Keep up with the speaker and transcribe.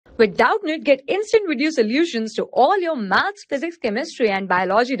With Doubtnut, get instant video solutions to all your maths, physics, chemistry, and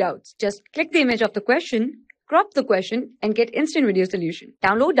biology doubts. Just click the image of the question, crop the question, and get instant video solution.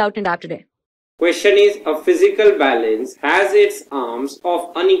 Download Doubtnut app today. Question is, a physical balance has its arms of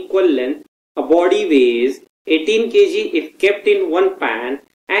unequal length. A body weighs 18 kg if kept in one pan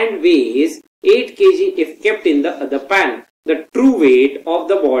and weighs 8 kg if kept in the other pan. The true weight of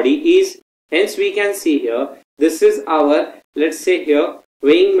the body is, hence we can see here, this is our, let's say here,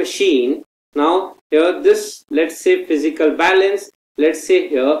 weighing machine. Now here this, let's say, physical balance, let's say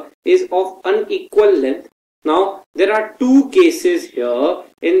here, is of unequal length. Now there are two cases here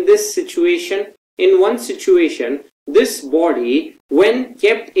in this situation. In one situation, this body, when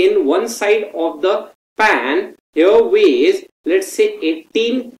kept in one side of the pan, here weighs, let's say,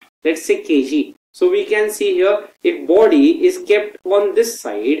 18 kg. So we can see here, if body is kept on this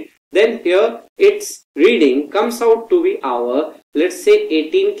side, then here its reading comes out to be our, let's say,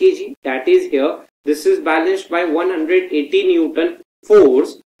 18 kg. That is here, this is balanced by 180 Newton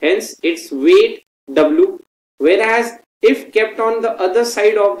force, hence its weight W. Whereas if kept on the other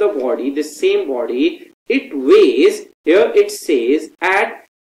side of the body, the same body, it weighs, here it says at,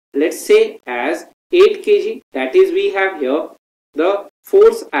 let's say, as 8 kg. That is, we have here the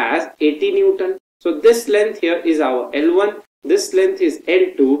force as 80 Newton. So this length here is our L1. This length is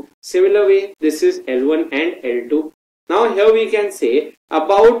L2. Similar way, this is L1 and L2. Now here we can say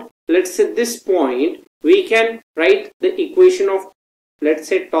about, let's say, this point, we can write the equation of, let's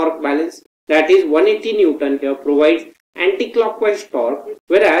say, torque balance. That is 180 Newton here provides anti-clockwise torque,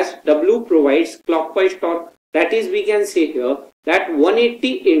 whereas W provides clockwise torque. That is, we can say here that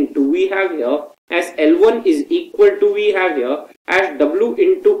 180 into we have here as L1 is equal to we have here as W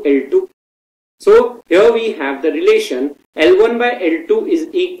into L2. So here we have the relation L1 by L2 is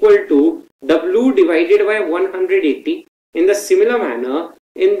equal to W divided by 180. In the similar manner,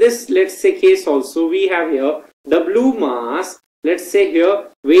 in this, let's say, case also, we have here W mass, let's say here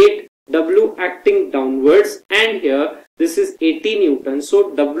weight W acting downwards, and here this is 80 Newton.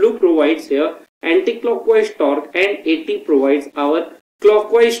 So W provides here anti-clockwise torque and 80 provides our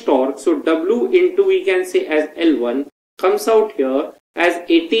clockwise torque. So W into we can say as L1 comes out here as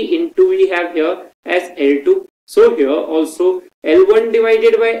 80 into we have here as L2. So here also L1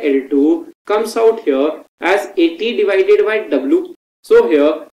 divided by L2 comes out here as 80 divided by W. So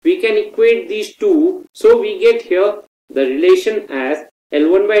here we can equate these two. So we get here the relation as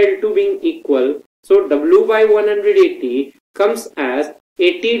L1 by L2 being equal. So W by 180 comes as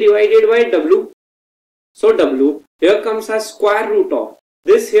 80 divided by W. So W here comes as square root of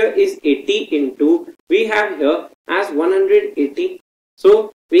this here is 80 into we have here as 180.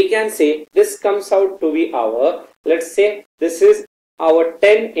 So we can say this comes out to be our, let's say, this is our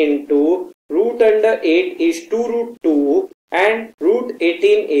 10 into root under 8 is 2 root 2 and root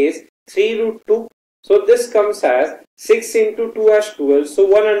 18 is 3 root 2. So this comes as 6 into 2 as 12. So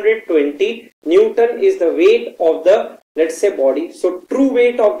 120 Newton is the weight of the, let's say, body. So true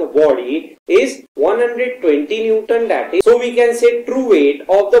weight of the body is 120 Newton. That is, so we can say true weight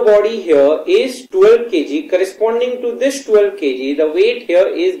of the body here is 12 kg. Corresponding to this 12 kg, the weight here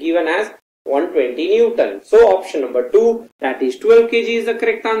is given as 120 Newton. So option number 2, that is 12 kg, is the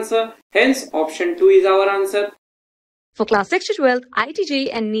correct answer. Hence option 2 is our answer. For class 6 to 12, IIT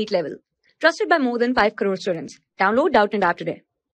JEE and NEET level. Trusted by more than 5 crore students. Download Doubtnut app today.